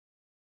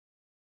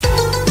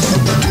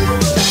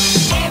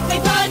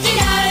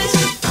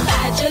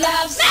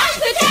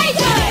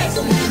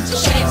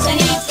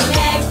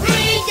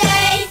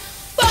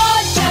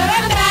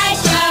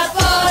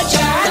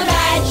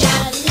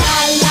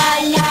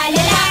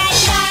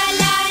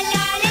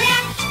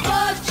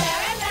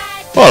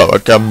Hello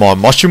again, my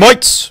mushy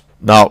mates.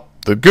 Now,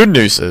 the good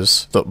news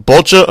is that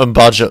Bodger and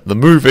Badger the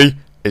movie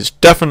is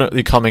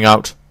definitely coming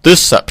out this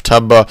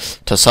September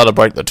to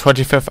celebrate the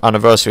 25th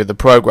anniversary of the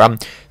programme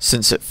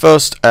since it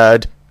first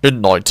aired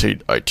in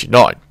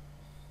 1989.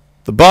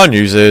 The bad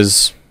news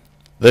is,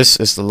 this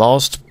is the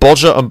last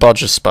Bodger and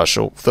Badger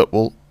special that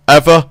will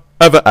ever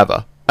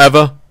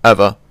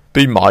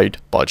be made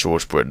by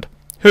George Brind,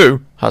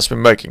 who has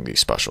been making these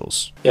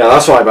specials. Yeah,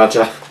 that's right,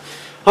 Badger.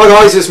 Hi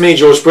guys, it's me,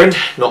 George Brind,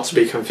 not to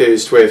be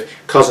confused with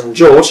cousin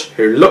George,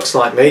 who looks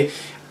like me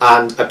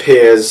and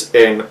appears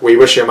in We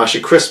Wish You a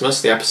Mashy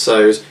Christmas, the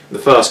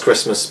first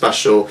Christmas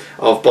special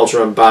of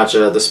Bodger and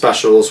Badger, the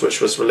specials,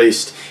 which was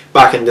released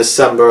back in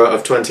December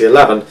of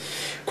 2011.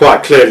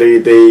 Quite clearly,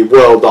 the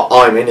world that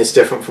I'm in is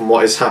different from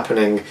what is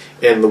happening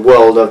in the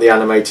world of the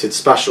animated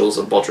specials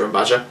of Bodger and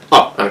Badger.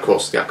 Oh, and of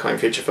course the upcoming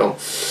feature film.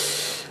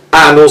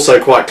 And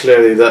also quite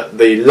clearly that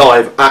the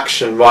live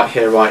action right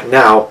here, right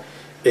now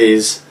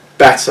is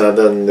better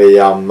than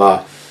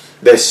the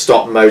this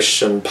stop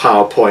motion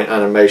PowerPoint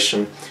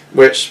animation,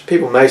 which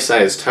people may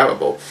say is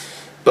terrible,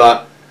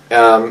 but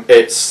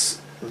it's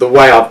the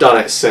way I've done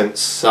it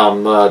since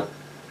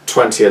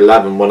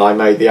 2011 when I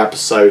made the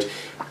episode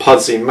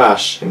Pudsey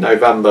Mash in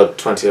November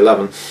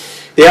 2011.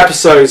 The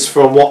episodes,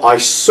 from what I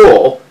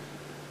saw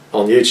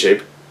on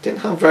YouTube,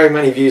 didn't have very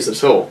many views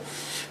at all.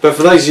 But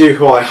for those of you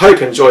who I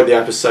hope enjoyed the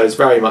episodes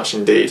very much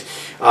indeed,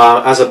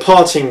 as a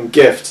parting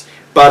gift,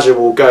 Badger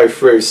will go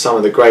through some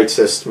of the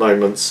greatest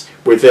moments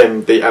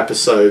within the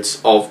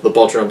episodes of the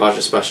Bodger and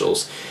Badger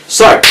specials.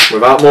 So,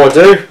 without more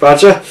ado,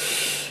 Badger,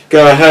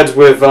 go ahead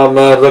with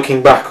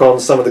looking back on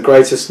some of the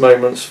greatest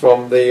moments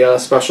from the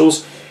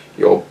specials.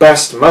 Your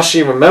best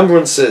Mashy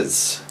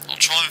remembrances. I'll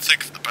try and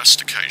think of the best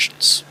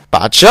occasions.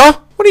 Badger?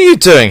 What are you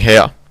doing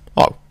here?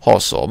 Oh, hi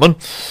Simon.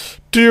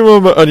 Do you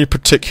remember any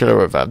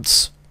particular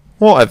events?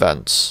 What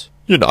events?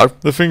 You know,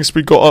 the things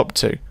we got up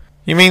to.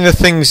 You mean the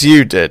things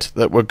you did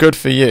that were good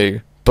for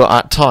you, but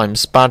at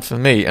times bad for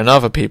me and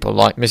other people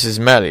like Mrs.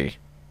 Melly?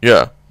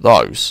 Yeah,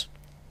 those.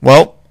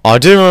 Well, I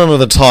do remember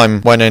the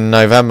time when in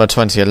November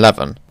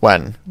 2011,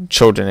 when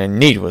Children in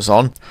Need was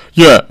on.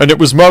 Yeah, and it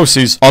was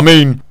Mosey's,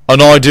 an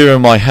idea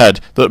in my head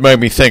that made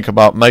me think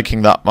about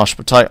making that mashed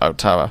potato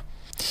tower.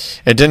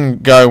 It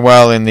didn't go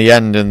well in the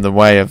end in the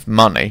way of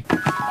money.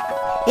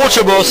 Watch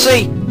it,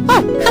 Morsey!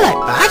 Oh,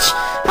 hello, Badge.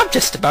 I'm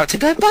just about to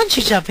go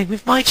bungee jumping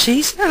with my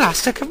cheese,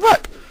 elastic and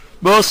rope.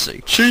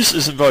 Mercy, cheese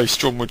isn't very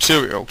strong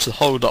material to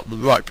hold up the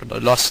rope and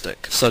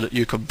elastic so that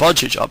you can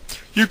bungee jump.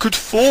 You could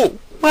fall.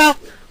 Well,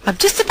 I'm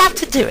just about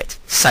to do it,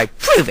 so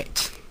prove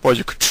it. Well,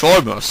 you could try,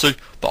 Mercy,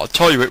 but I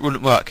tell you it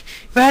wouldn't work.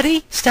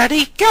 Ready,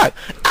 steady, go!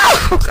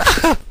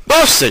 Ow!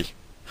 Mercy!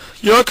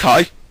 You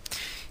okay?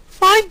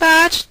 Fine,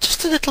 Badge,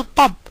 just a little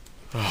bump.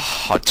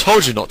 I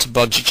told you not to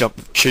bungee jump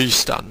with cheese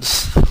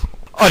stands.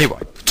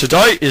 Anyway,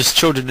 today is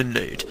Children in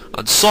Need,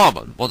 and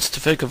Simon wants to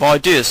think of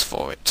ideas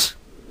for it.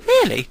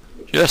 Really?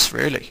 Yes,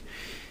 really.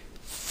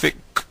 Think.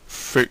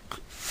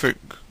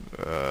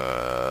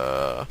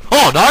 Oh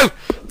no!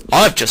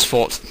 I've just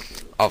thought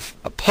of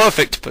a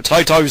perfect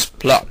potatoes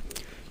plan.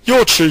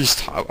 Your cheese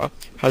tower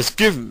has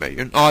given me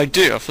an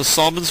idea for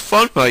Simon's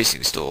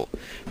fundraising stall.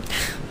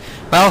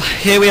 Well,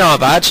 here we are,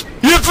 Badge.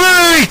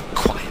 Yippee!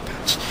 Quiet,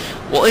 Badge.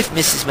 What if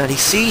Mrs. Melly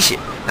sees you?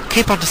 Now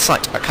keep out of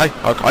sight, okay?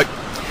 Okay.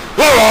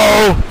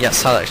 Hello!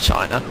 Yes, hello,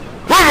 China.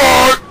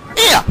 Hello!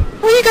 Here!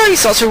 Where are you going in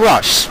such a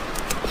rush?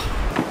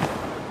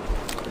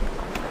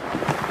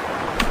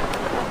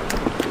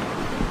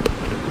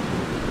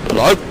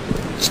 Hello?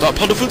 Is that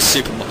Punderford's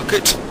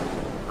supermarket?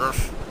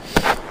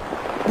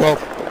 Well,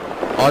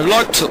 I'd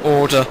like to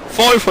order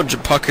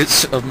 500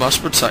 packets of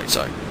mashed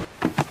potato.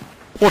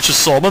 What's your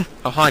Simon?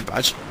 Oh, hi,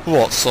 Badge.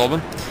 What,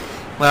 Simon?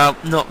 Well,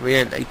 not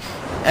really.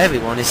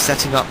 Everyone is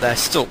setting up their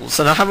stalls,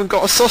 and I haven't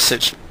got a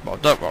sausage. Well,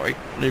 don't worry.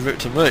 Leave it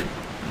to me.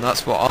 And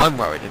that's what I'm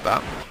worried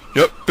about.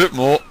 Yep, bit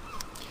more.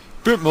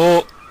 Bit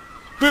more.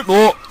 Bit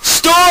more.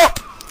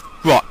 Stop!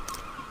 Right.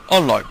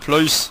 Unload,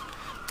 please.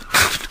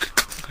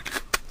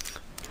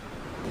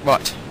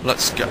 Right,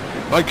 let's go.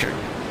 Okay.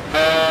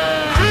 Hey!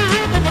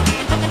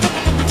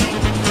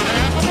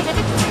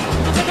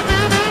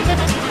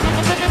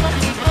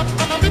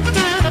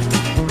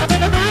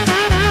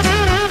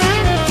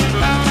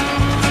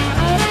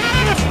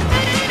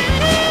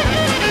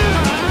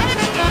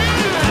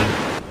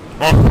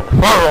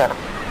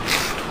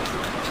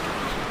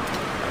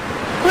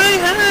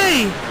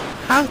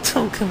 How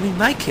tall can we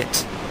make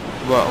it?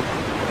 Well,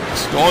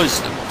 disguise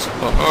it.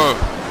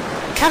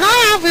 Can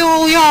I have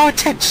all your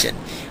attention?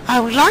 I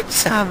would like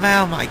to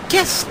unveil my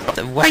guest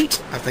the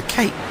weight of the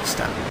cake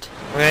stand.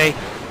 3,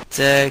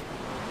 2,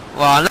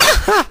 1.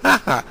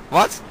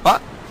 What?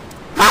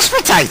 Mashed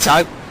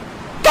potato?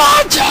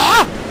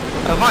 Badger!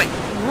 Oh my,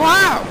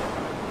 wow!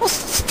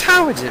 What's this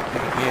tower doing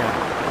here?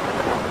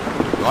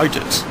 Ride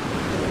it.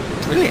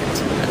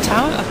 Brilliant. A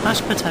tower of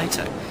mashed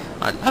potato.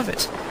 I love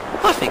it.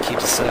 I think you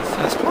deserve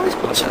first prize,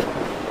 Bodger.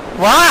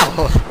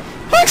 Wow!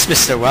 Thanks,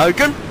 Mr.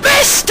 Wogan.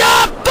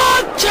 Mr.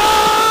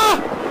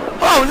 Bodger!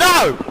 Oh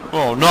no!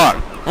 Oh no!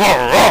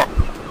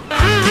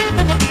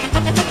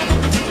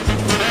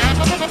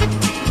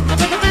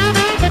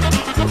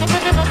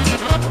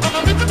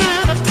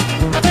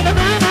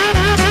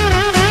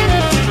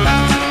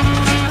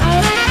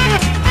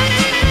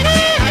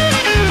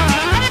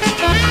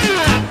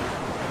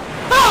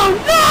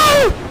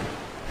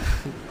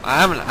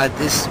 haven't had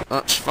this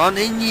much fun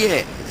in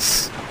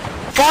years.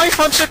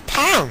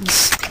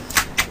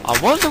 £500! I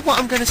wonder what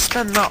I'm going to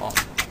spend that on.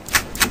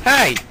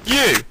 Hey,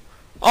 you!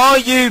 Are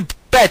you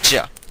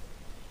Badger?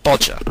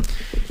 Bodger.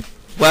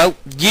 Well,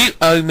 you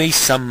owe me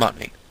some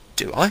money,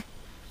 do I?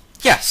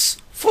 Yes,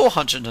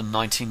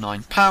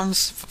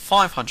 £499 for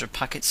 500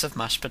 packets of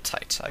mashed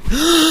potato.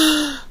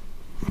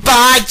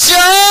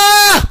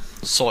 Badger!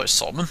 Sorry,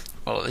 Simon.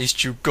 Well, at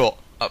least you got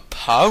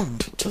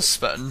 £1 to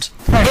spend.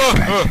 Thanks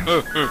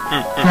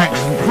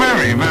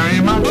very,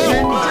 very much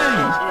indeed.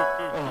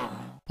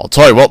 I'll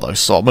tell you what though,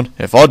 Simon,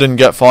 if I didn't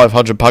get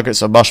 500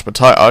 packets of mashed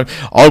potato,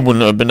 I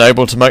wouldn't have been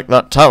able to make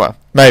that tower.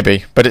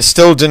 Maybe, but it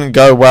still didn't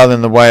go well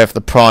in the way of the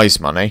prize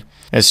money.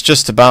 It's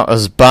just about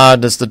as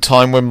bad as the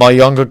time when my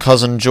younger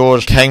cousin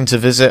George came to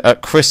visit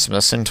at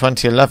Christmas in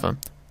 2011.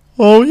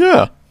 Oh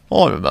yeah,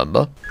 I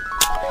remember.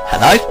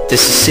 Hello,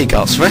 this is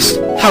Seagull's Rest.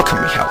 How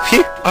can we help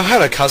you? Oh,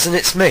 hello, cousin,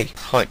 it's me.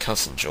 Hi,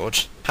 cousin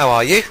George. How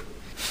are you?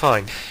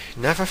 Fine.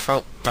 Never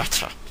felt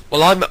better.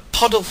 Well, I'm at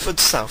Puddleford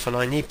South and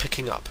I need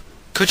picking up.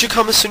 Could you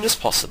come as soon as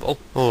possible?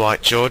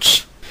 Alright,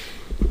 George.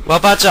 Well,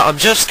 Badger, I'm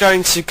just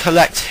going to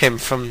collect him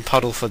from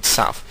Puddleford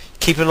South.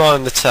 Keep an eye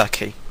on the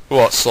turkey.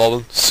 Right,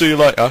 Simon. See you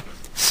later.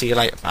 See you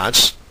later,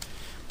 Badge.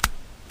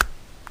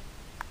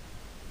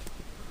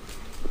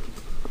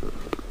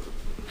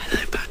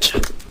 Hello, Badger.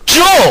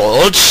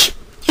 George!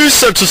 You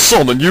said to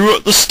Simon you were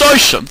at the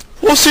station.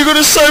 What's he going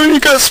to say when he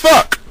gets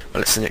back?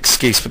 Well, it's an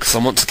excuse because I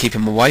want to keep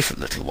him away for a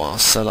little while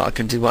so that I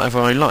can do whatever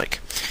I like.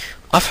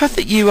 I've heard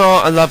that you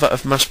are a lover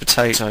of mashed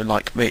potato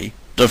like me.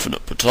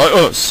 Definite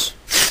potatoes.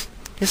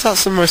 Is that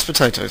some roast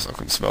potatoes I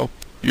can smell?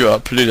 Yeah,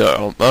 plenty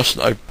aren't mashed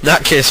now.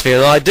 That gives me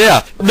an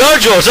idea. No,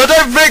 George, I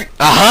don't think...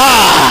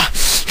 Aha!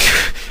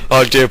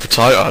 Idea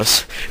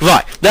potatoes.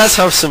 Right, let's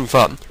have some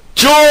fun.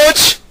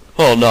 George!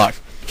 Oh no.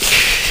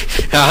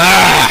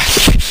 Aha!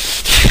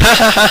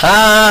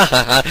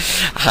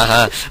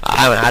 I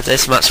haven't had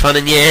this much fun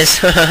in years.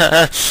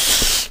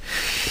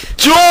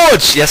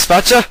 George! Yes,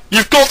 Badger?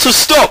 You've got to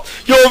stop!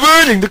 You're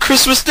ruining the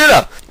Christmas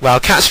dinner!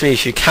 Well, catch me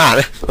if you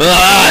can.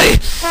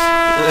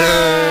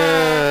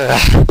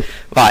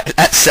 Right,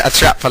 let's set a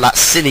trap for that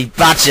silly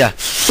badger.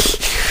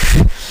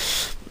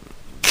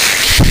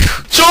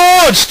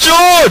 George!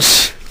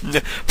 George!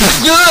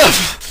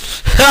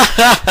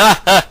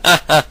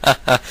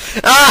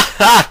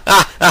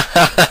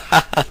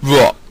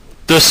 What?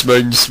 This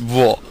means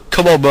what?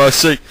 Come on,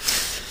 Mercy.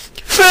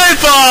 Food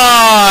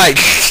fight!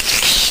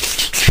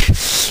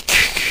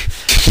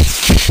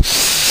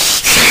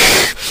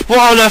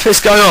 What on earth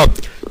is going on?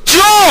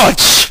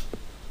 George!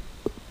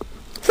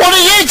 What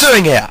are you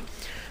doing here?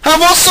 And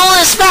what's all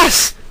this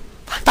mess?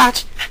 My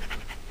badge.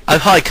 Oh,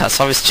 hi, cuss.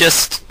 I was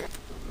just...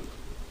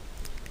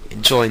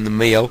 enjoying the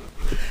meal.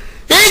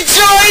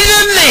 Enjoying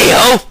the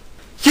meal?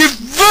 You've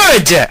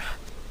ruined it!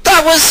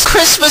 That was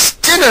Christmas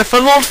dinner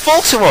for Lord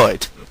Fauntleroy.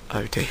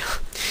 Oh dear.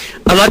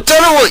 And I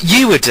don't know what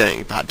you were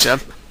doing,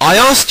 Badger. I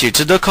asked you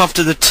to look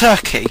after the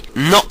turkey,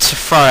 not to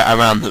throw it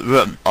around the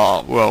room.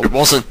 Oh, well, it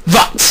wasn't...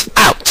 Right,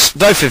 out,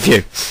 both of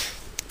you,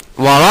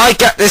 while I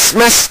get this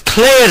mess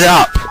cleared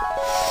up.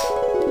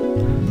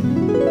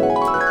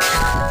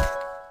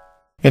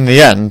 In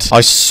the end, I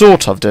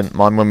sort of didn't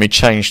mind when we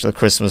changed the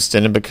Christmas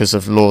dinner because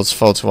of Lord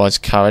Fauntleroy's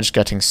carriage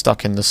getting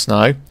stuck in the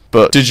snow.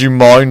 But did you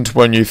mind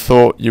when you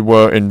thought you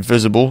were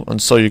invisible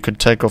and so you could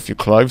take off your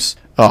clothes?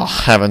 Oh,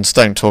 heavens,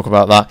 don't talk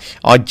about that.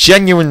 I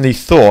genuinely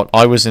thought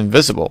I was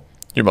invisible.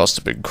 You must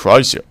have been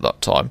crazy at that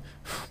time.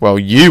 Well,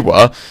 you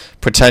were,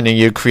 pretending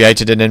you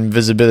created an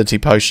invisibility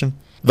potion.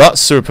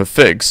 That's super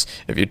figs.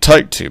 If you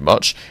take too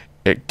much,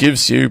 it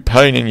gives you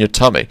pain in your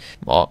tummy.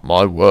 Mark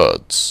my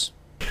words.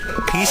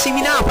 Can you see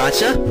me now,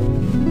 Badger?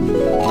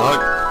 No,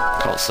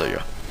 can't see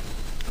you.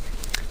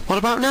 What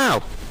about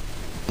now?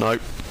 No,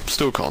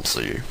 still can't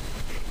see you.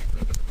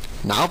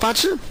 Now,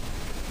 Badger?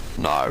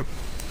 No.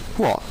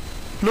 What?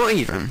 Not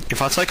even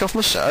if I take off my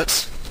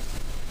shirt?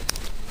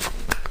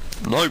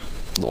 Nope,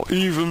 not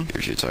even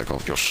if you take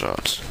off your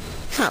shirt.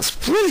 That's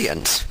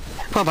brilliant.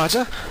 Well,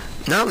 Badger,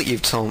 now that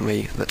you've told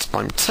me that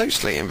I'm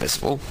totally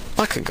invisible,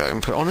 I can go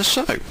and put on a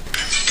show. Badger,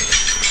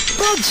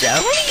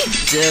 what are you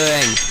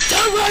doing?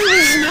 Don't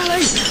worry,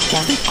 Smelly.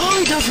 What the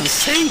eye doesn't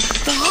see,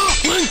 the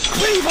heart won't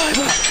grieve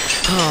over.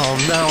 Oh,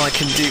 now I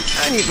can do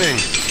anything.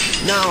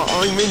 Now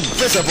I'm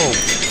invisible.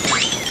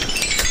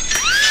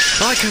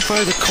 I can throw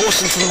the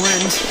caution to the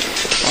wind.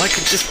 I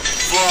can just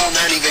on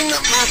anything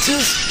that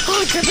matters.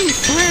 I can be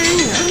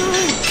free and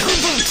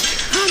unencumbered,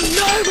 and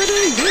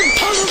nobody in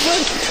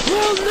Puddleford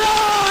will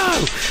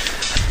know.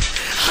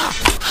 Ha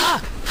ha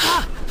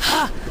ha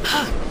ha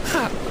ha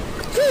ha.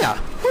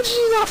 Yeah, what did you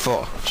do that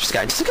for? Just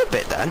getting to the good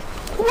bit then.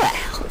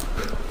 Well,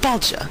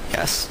 Bodger.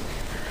 Yes.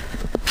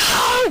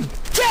 How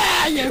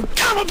dare you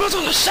come and put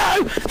on a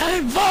show that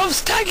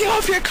involves taking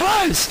off your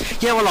clothes?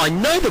 Yeah, well, I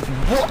know that.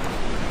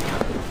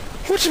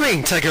 What do you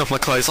mean, taking off my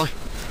clothes? I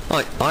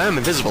am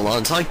invisible,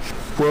 aren't I?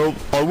 Well,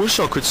 I wish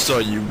I could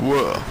say you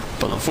were,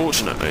 but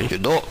unfortunately, you're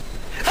not.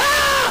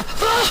 Ah!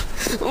 Ah!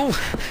 Oh,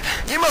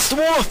 you must have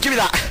worn off. Give me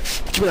that.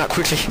 Give me that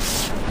quickly.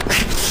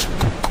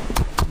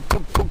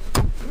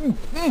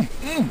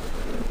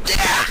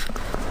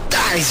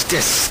 That is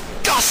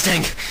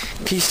disgusting!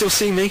 Can you still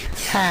see me?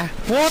 Yeah.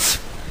 What?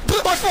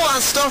 But I thought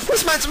that stuff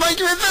was meant to make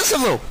you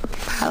invisible!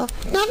 Well,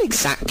 not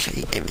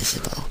exactly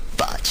invisible,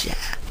 but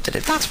yeah. But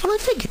if that's what I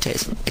think it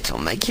is, it'll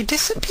make you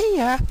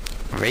disappear.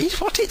 Read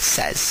what it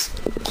says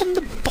on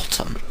the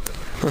bottom.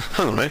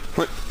 Hang on a minute.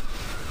 Wait.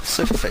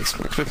 Super figs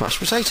mixed with mashed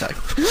potato.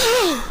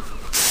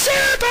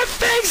 Super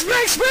figs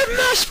mixed with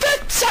mashed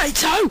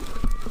potato!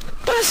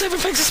 But super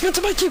figs is meant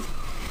to make you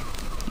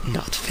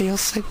not feel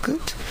so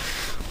good.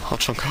 I'll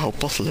chunk a whole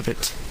bottle of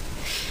it.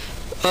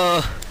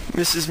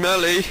 Mrs.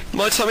 Melly,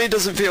 my tummy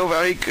doesn't feel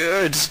very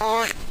good.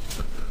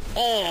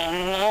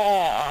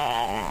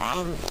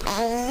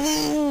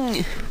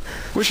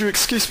 Would you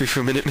excuse me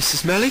for a minute,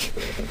 Mrs. Melly?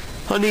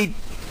 I need...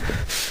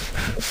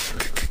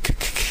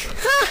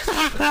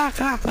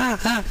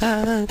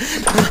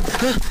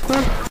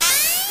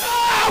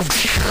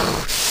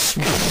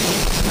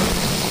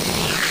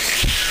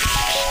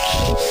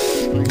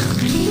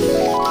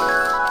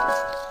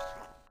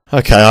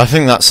 Okay, I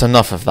think that's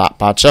enough of that,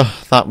 Badger.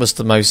 That was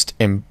the most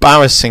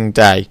embarrassing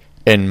day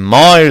in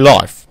my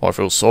life. I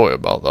feel sorry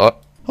about that.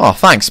 Oh,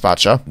 thanks,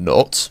 Badger.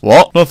 Not.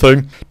 What?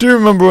 Nothing. Do you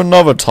remember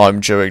another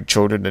time during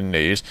Children in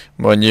Need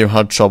when you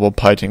had trouble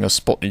painting a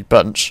spotty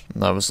bench?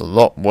 And that was a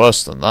lot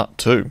worse than that,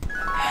 too.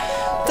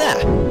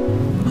 There.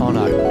 Oh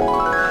no.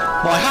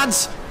 My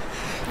hands!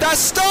 They're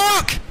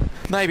stuck!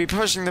 Maybe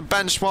pushing the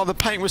bench while the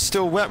paint was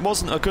still wet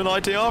wasn't a good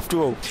idea after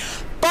all.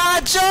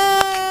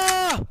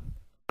 Badger!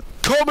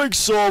 Coming,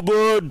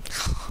 Simon!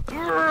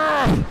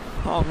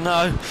 Oh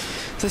no.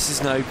 This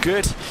is no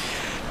good.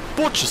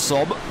 What's your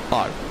sob?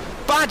 Oh.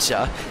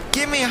 Badger,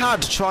 give me a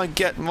hand to try and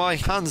get my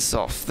hands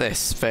off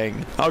this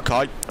thing.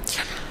 Okay.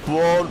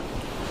 1,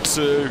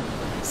 2,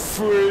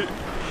 3.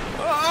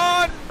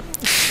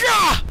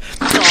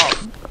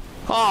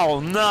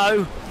 Oh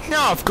no!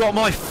 Now I've got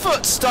my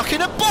foot stuck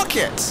in a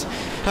bucket!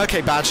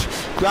 Okay, Badge,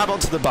 grab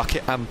onto the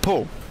bucket and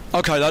pull.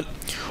 Okay then.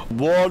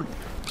 1,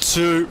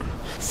 2,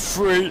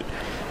 3.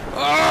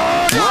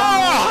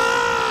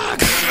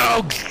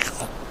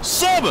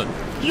 Simon!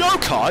 You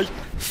okay?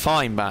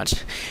 Fine,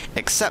 Badge.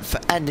 Except for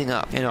ending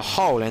up in a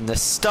hole in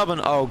this stubborn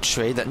old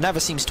tree that never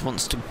seems to want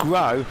to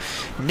grow,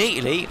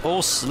 neatly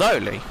or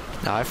slowly.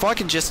 Now, if I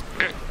can just...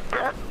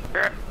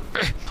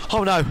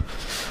 Oh no!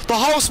 The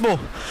hole's small!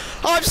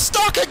 I'm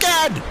stuck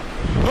again!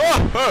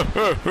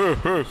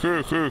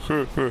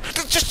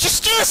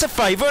 just do us a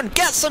favour and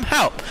get some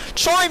help!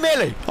 Try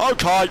Millie!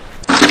 Okay!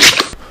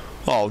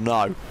 Oh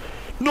no!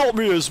 Not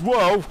me as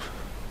well!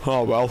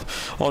 Oh well,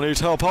 I'll need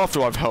help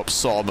after I've helped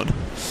Simon.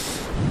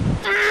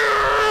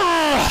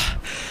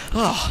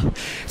 Oh,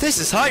 this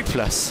is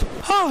hopeless.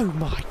 Oh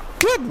my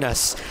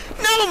goodness.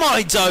 Never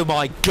mind, oh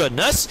my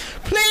goodness.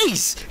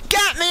 Please,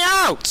 get me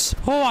out.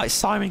 Alright,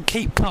 Simon,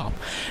 keep calm.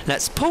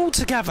 Let's pull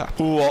together.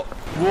 What?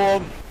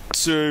 1,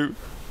 2,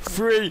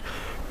 3.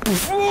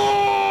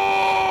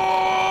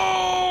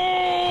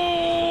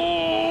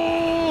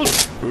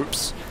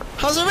 Oops.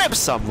 Has a rip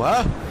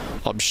somewhere?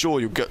 I'm sure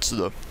you'll get to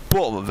the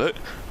bottom of it.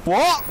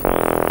 What?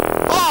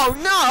 Oh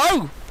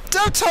no!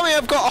 Don't tell me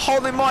I've got a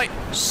hole in my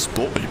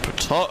spotty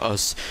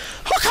potatoes.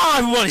 How can't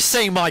everybody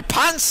see my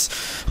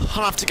pants?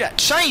 I'll have to get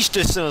changed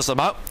as soon as I'm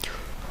out.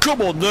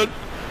 Come on then.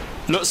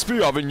 Let's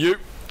be having you.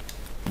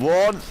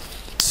 1,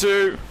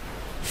 2,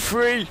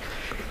 3.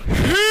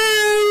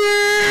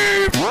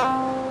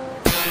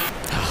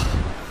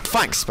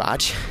 Thanks,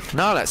 Badge.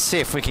 Now let's see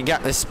if we can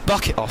get this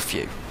bucket off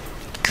you.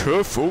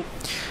 Careful.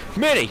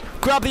 Millie,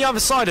 grab the other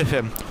side of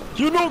him.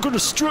 You're not going to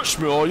stretch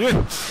me, are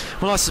you?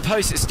 Well, I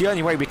suppose it's the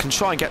only way we can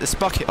try and get this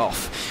bucket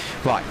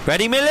off. Right,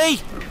 ready, Millie?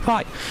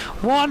 Right,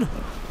 1,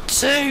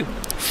 2,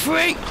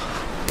 3.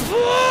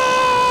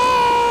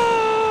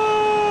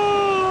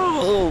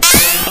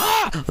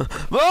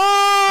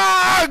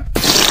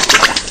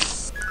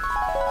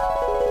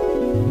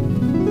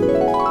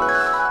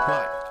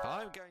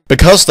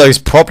 Because those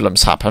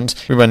problems happened,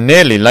 we were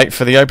nearly late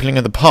for the opening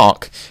of the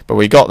park, but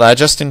we got there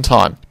just in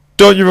time.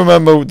 Don't you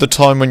remember the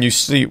time when you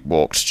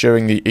sleepwalked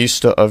during the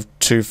Easter of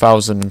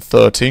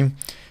 2013?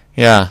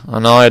 Yeah,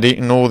 and I had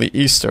eaten all the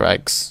Easter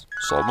eggs.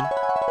 Simon?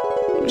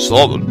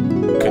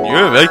 Simon? Can you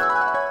hear me?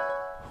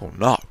 Oh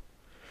no.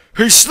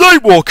 He's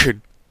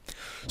sleepwalking!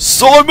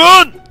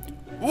 Simon!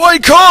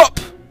 Wake up!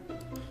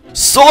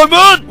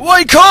 Simon!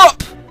 Wake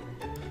up!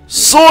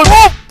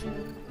 Simon!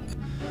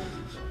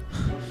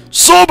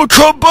 Simon,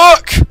 come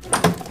back!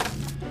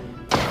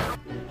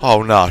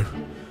 Oh no.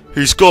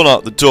 He's gone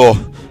out the door.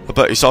 I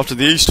bet he's after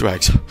the Easter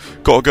eggs.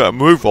 Gotta get a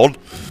move on.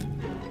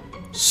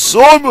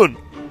 Simon!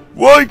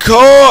 Wake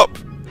up!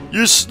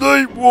 You're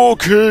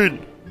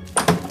sleepwalking!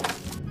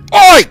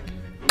 Oi!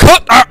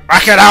 Cut that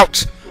racket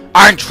out!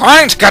 I'm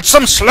trying to get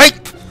some sleep!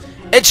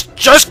 It's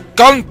just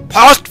gone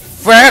past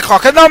 3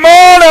 o'clock in the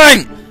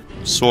morning!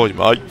 Sorry,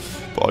 mate,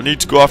 but I need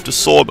to go after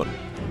Simon.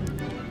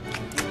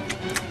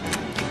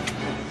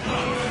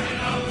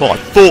 I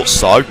thought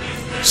so.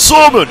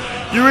 Simon!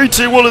 You're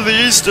eating one of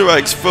the Easter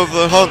eggs for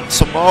the hunt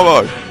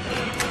tomorrow.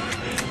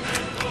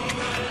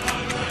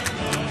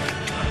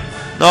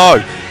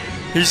 No,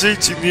 He's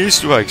eating the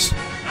Easter eggs.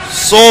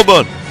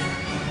 Simon!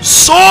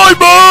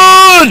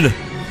 Simon!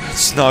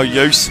 It's no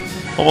use.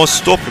 I must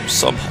stop him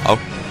somehow.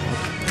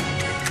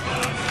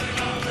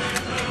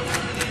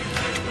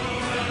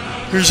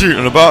 He's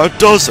eaten about a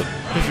dozen.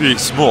 If he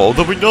eats more,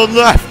 there'll be none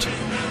left.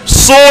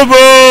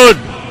 Simon!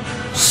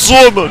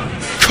 Simon!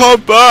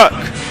 Come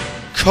back!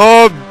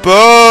 Come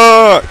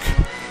back!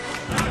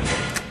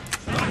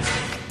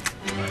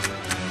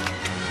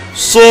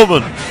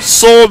 Simon!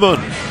 Simon!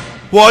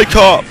 Wake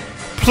up!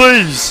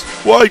 Please!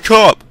 Wake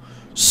up!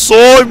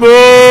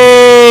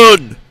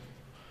 Simon!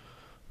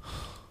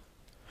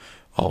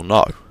 Oh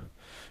no.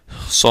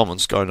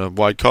 Simon's going to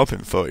wake up in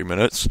 30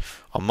 minutes.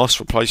 I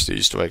must replace the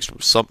Easter eggs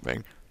with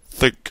something.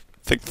 Think,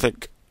 think,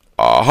 think.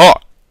 Aha!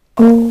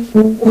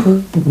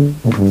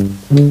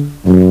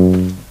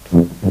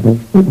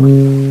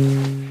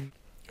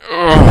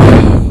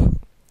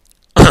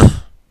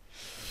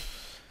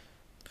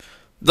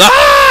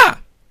 Ah!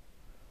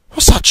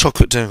 What's that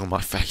chocolate doing on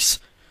my face?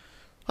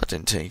 I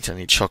didn't eat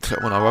any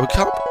chocolate when I woke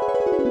up.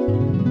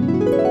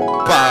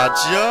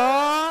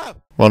 Badger!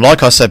 Well,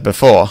 like I said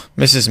before,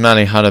 Mrs.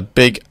 Manny had a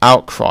big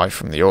outcry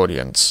from the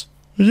audience.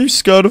 Are you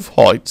scared of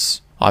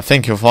heights? I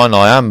think you'll find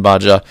I am,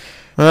 Badger.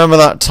 Remember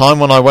that time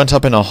when I went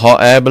up in a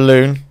hot air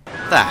balloon?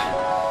 There.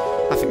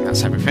 I think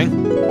that's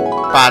everything.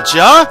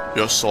 Badger?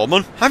 Yes,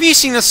 Simon? Have you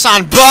seen a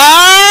sandbag?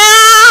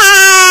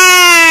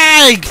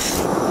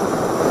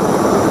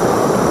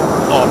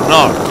 Oh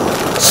no.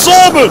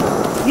 Simon!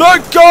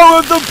 Let go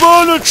of the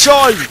burner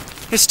chain!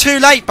 It's too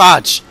late,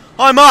 Badge.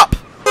 I'm up.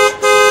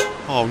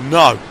 Oh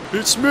no,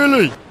 it's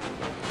Millie!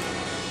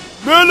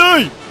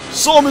 Millie!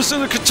 Simon's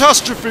in a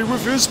catastrophe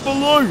with his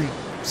balloon!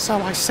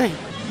 So I see.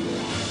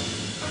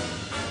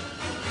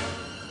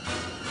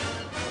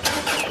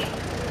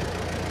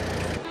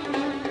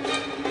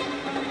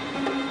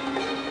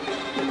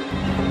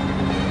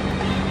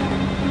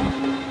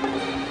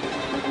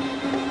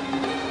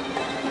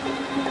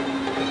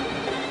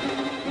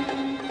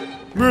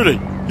 Millie,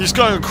 he's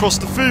going across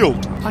the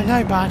field! I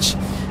know, Badge,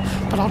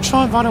 but I'll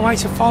try and find a way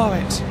to follow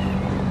it.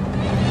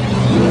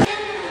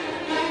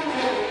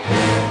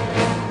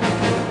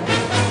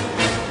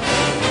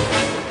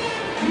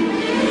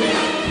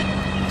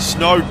 It's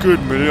no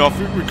good, Millie. I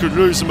think we could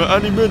lose him at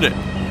any minute.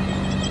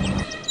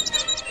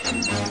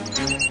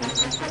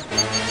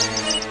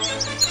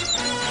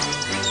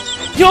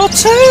 You're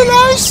too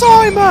low,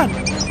 Simon!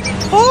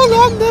 Pull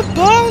on the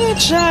burner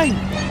chain!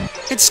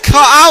 It's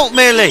cut out,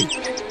 Millie.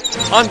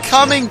 I'm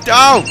coming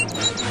down.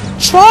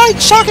 Try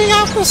chucking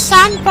out the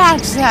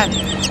sandbags then!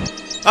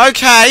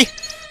 Okay.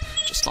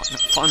 Just like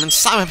that Fireman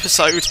Sam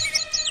episode.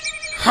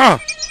 Huh.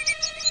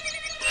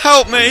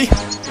 Help me.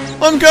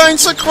 I'm going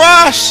to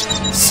crash.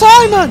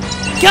 Simon!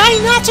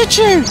 Gain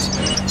attitude!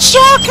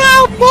 Chuck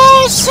out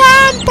more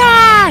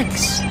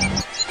sandbags!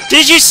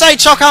 Did you say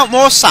chuck out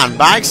more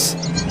sandbags?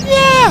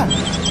 Yeah!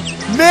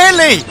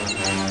 Millie!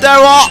 There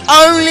are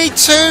only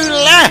 2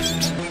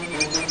 left!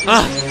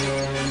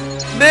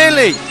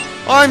 Millie!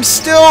 I'm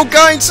still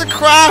going to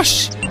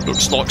crash!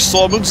 Looks like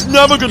Simon's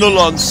never gonna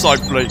land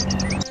safely.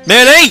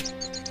 Millie!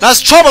 There's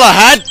trouble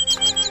ahead!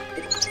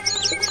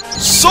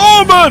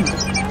 Simon!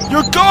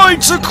 You're going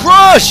to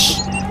crash!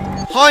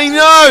 I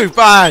know,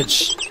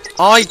 Badge!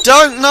 I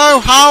don't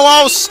know how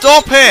I'll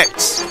stop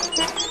it!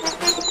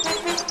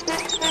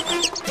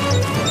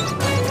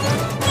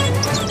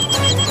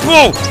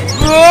 Whoa!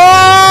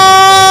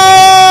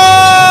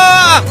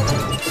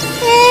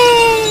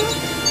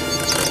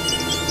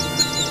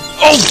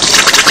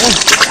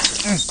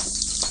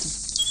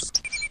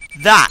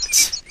 That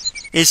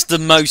is the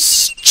most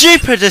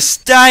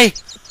stupidest day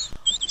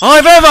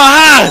I've ever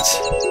had!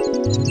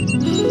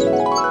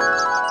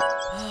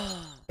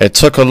 It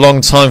took a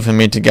long time for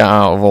me to get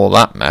out of all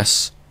that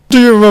mess.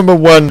 Do you remember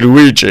when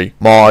Luigi,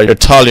 my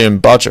Italian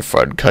badger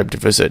friend, came to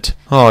visit?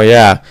 Oh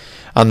yeah,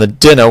 and the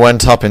dinner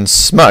went up in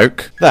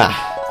smoke? There,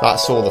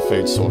 that's all the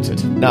food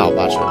sorted. Now,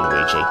 Badger and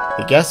Luigi,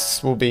 the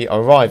guests will be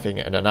arriving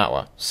in an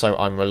hour, so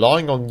I'm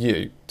relying on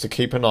you to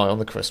keep an eye on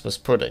the Christmas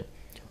pudding.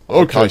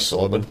 Okay,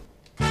 Simon.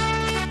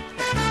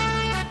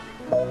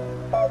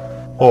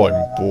 I'm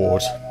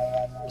bored.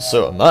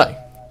 So am I.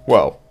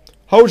 Well,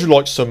 how would you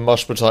like some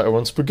mashed potato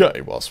and spaghetti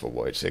whilst we're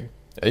waiting?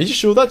 Are you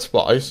sure that's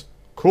wise?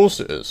 Of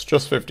course it is.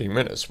 Just 15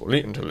 minutes. We'll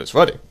eat until it's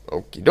ready.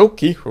 Okie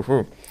dokie.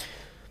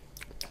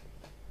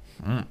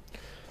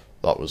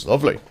 That was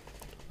lovely.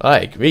 I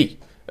agree.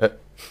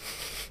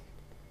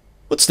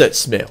 What's that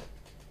smell?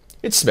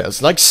 It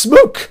smells like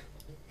smoke.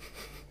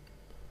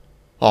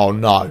 Oh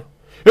no.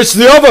 It's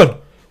the oven!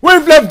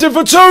 We've left it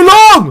for too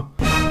long!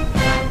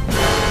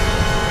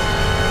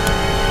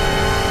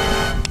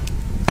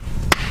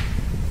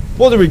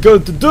 What are we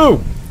going to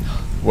do?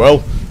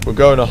 Well, we're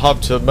going to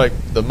have to make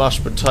the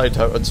mashed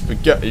potato and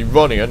spaghetti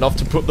runny enough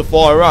to put the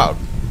fire out.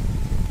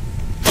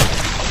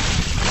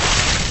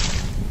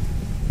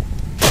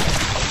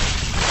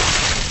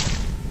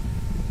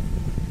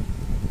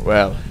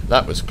 Well,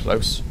 that was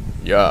close.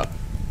 Yeah,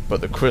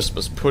 but the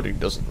Christmas pudding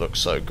doesn't look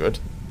so good.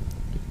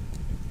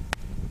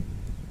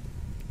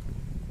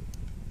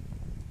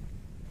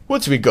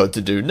 What have we got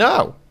to do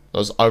now?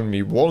 There's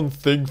only one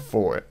thing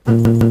for it.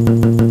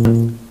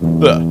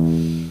 There.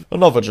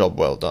 Another job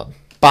well done.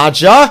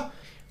 Badger,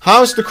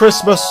 how's the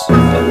Christmas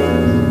pudding?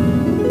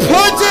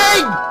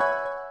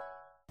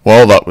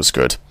 Well, that was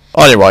good.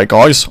 Anyway,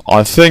 guys,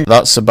 I think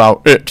that's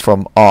about it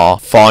from our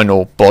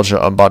final Bodger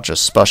and Badger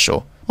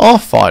special. Our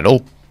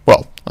final?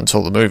 Well,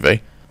 until the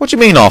movie. What do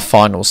you mean our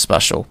final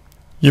special?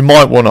 You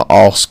might want to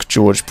ask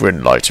George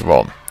Brind later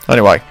on.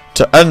 Anyway,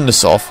 to end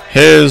this off,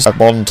 here's a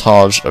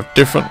montage of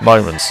different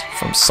moments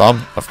from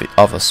some of the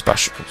other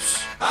specials.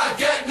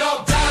 Badger,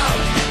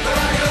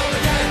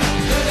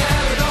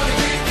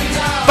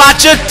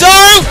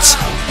 don't!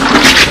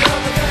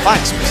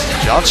 Thanks,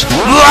 Mr. Judge.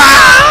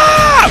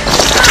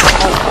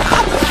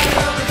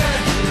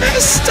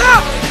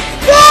 Mr.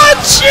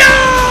 Badger!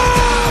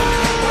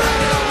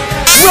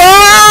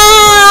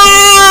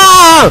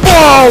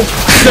 Oh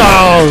no!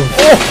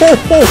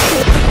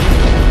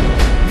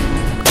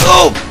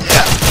 Oh!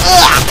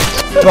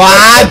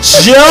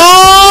 Badger!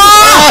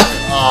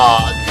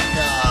 Oh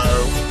no!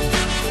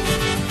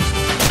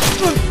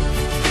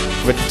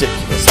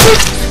 Ridiculous.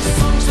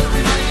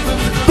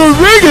 The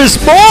ring is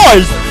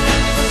mine!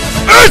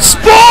 It's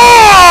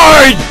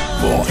mine!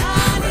 My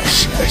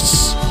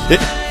precious.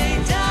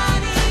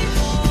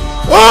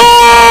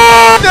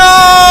 Oh no!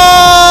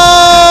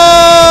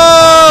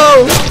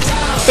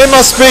 It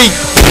must be.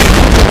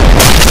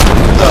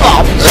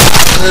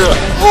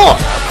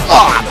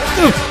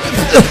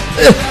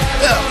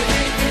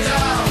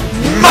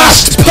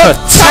 Mashed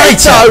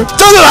potato! Don't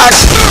do that!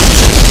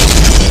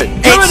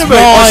 It's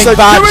mine,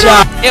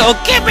 Badger! It'll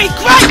give me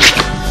great!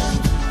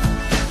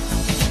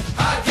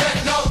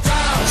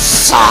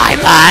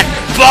 Simon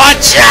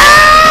Bodger!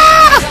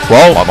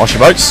 Well, my Mashy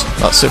mates,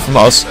 that's it from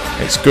us.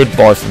 It's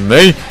goodbye from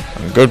me,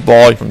 and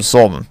goodbye from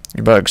Simon.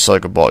 You better say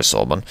goodbye,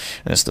 Simon.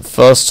 And it's the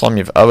first time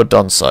you've ever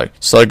done so.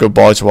 Say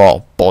goodbye to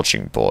our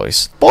Bodging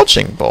boys.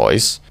 Bodging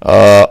boys?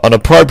 An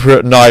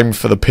appropriate name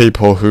for the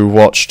people who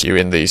watched you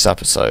in these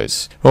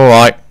episodes.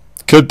 Alright,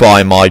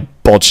 goodbye, my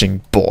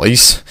Bodging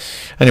boys.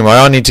 Anyway,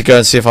 I need to go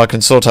and see if I can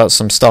sort out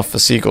some stuff for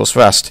Seagull's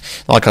Rest.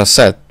 Like I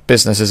said,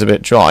 business is a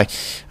bit dry,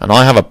 and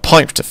I have a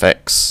pipe to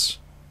fix.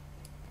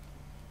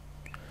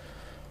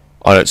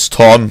 And it's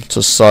time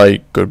to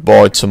say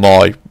goodbye to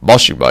my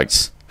Mashy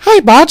mates. Hey,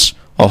 Badge!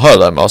 Oh,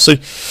 hello, Mashy.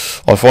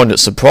 I find it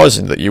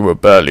surprising that you were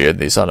barely in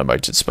these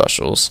animated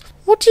specials.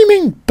 What do you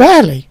mean,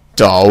 barely?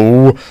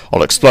 Oh,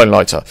 I'll explain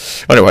later.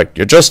 Anyway,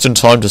 you're just in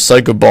time to say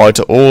goodbye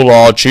to all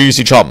our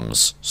cheesy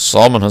chums.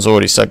 Simon has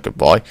already said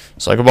goodbye.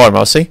 Say goodbye,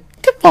 Mashy.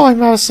 Goodbye,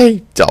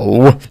 Mashy.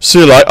 Oh, see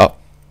you later,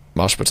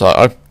 mashed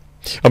potato.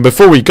 And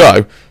before we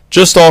go,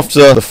 just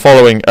after the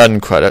following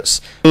end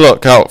credits,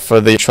 look out for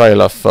the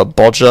trailer for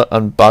Bodger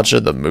and Badger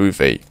the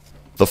movie.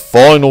 The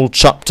final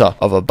chapter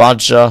of a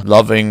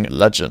badger-loving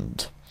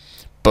legend.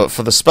 But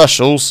for the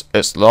specials,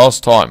 it's the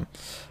last time.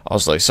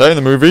 As they say in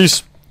the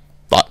movies,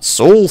 that's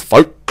all,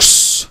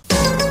 folks.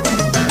 Everywhere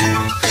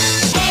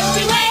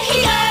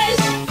he goes,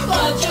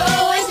 Bodger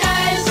always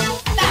knows.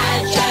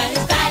 Badger and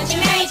his badger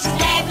mates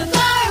never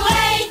far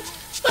away.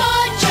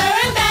 Bodger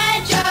and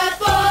Badger,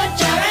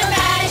 Bodger and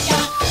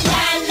Badger.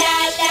 La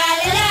la la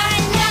la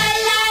la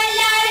la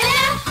la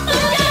la.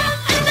 Bodger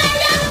and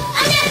Badger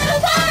are never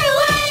far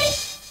away.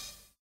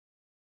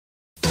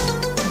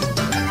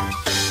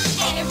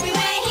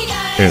 Everywhere he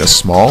goes. In a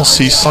small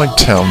seaside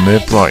town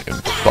near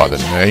Brighton by the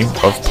name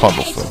of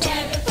Puddleford,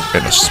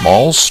 in a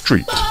small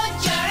street,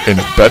 in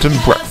a bed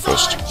and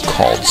breakfast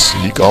called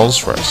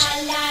Seagull's Rest,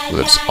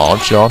 lives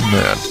odd-job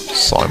man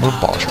Simon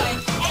Bodger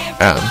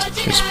and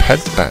his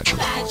pet badger,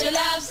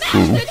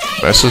 who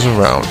messes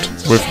around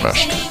with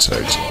mashed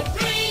potato.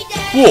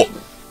 What?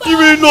 You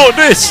mean like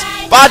this?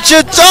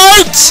 Badger,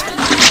 don't!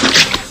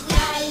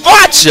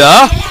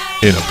 Badger?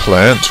 In a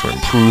plan to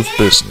improve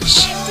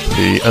business,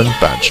 he and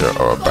Badger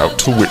are about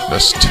to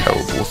witness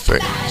terrible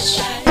things.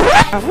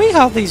 Have we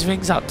held these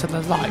rings up to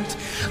the light?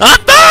 A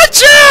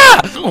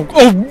badger!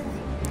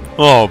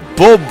 Oh,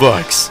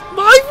 Bombax.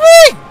 My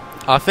ring!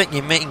 I think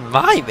you mean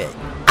my ring.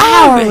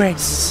 Our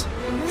rings!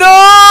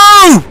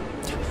 No!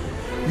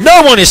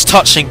 No one is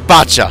touching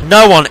Badger.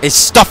 No one is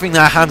stuffing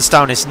their hands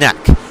down his neck.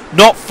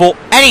 Not for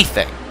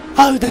anything.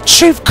 Oh, the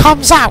truth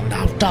comes out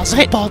now, does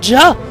it,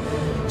 Bodger?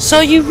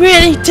 So you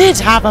really did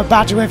have a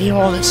badger with you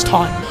all this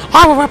time.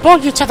 I will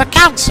report you to the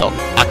council.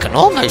 I can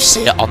almost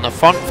see it on the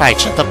front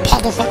page of the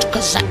Puddleford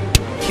Gazette.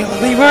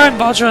 You'll be ruined,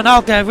 Bodger, and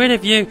I'll get rid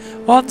of you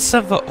once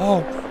and for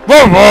all.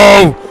 Whoa,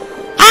 whoa!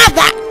 And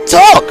that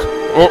dog!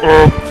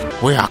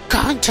 We are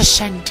going to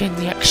send in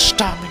the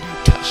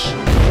exterminators.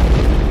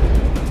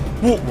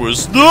 What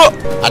was that?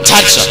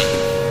 Attention!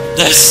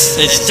 This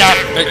is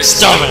Damn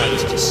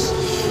Exterminators.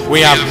 We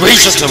have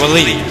reason to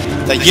believe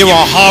that you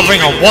are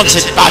harbouring a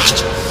wanted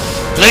badger.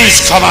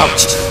 Please come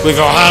out with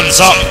your hands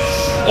up,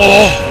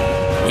 or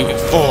we will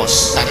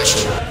force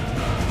action.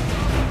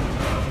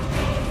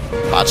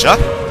 Badger?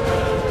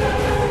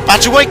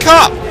 Badger, wake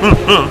up!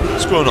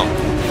 What's going on? I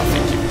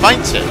think you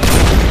fainted.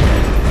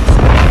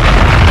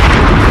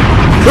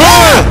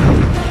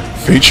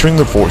 featuring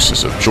the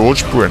voices of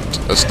George Brind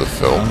as the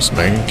film's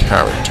main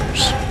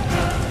characters.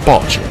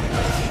 Bodger,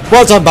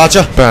 Well done,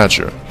 Badger.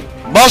 Badger,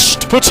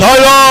 Mashed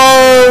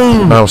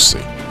potato! Mousy,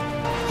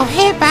 Oh,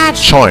 here,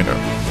 Badge. China,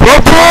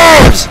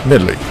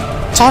 Millie,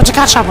 Time to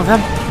catch up with them.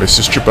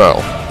 Mrs.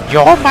 Jabal,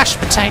 Your mashed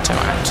potato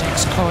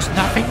antics cause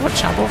nothing but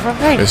trouble from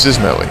me.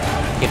 Mrs. Melly,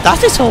 If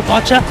that is all,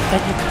 Bodger,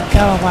 then you can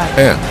go away.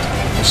 and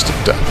Mr.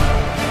 Depp.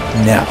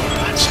 Now,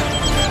 Badger,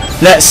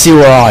 let's see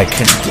what I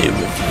can do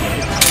with you.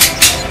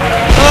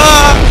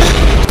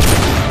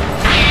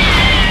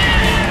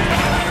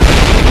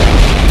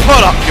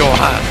 Put up your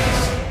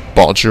hands.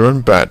 Bodger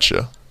and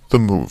Badger, the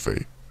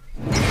movie.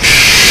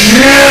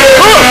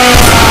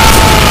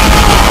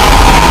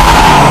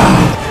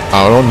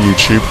 Out on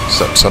YouTube,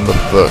 September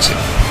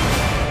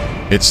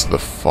 13th. It's the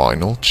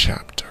final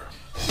chapter.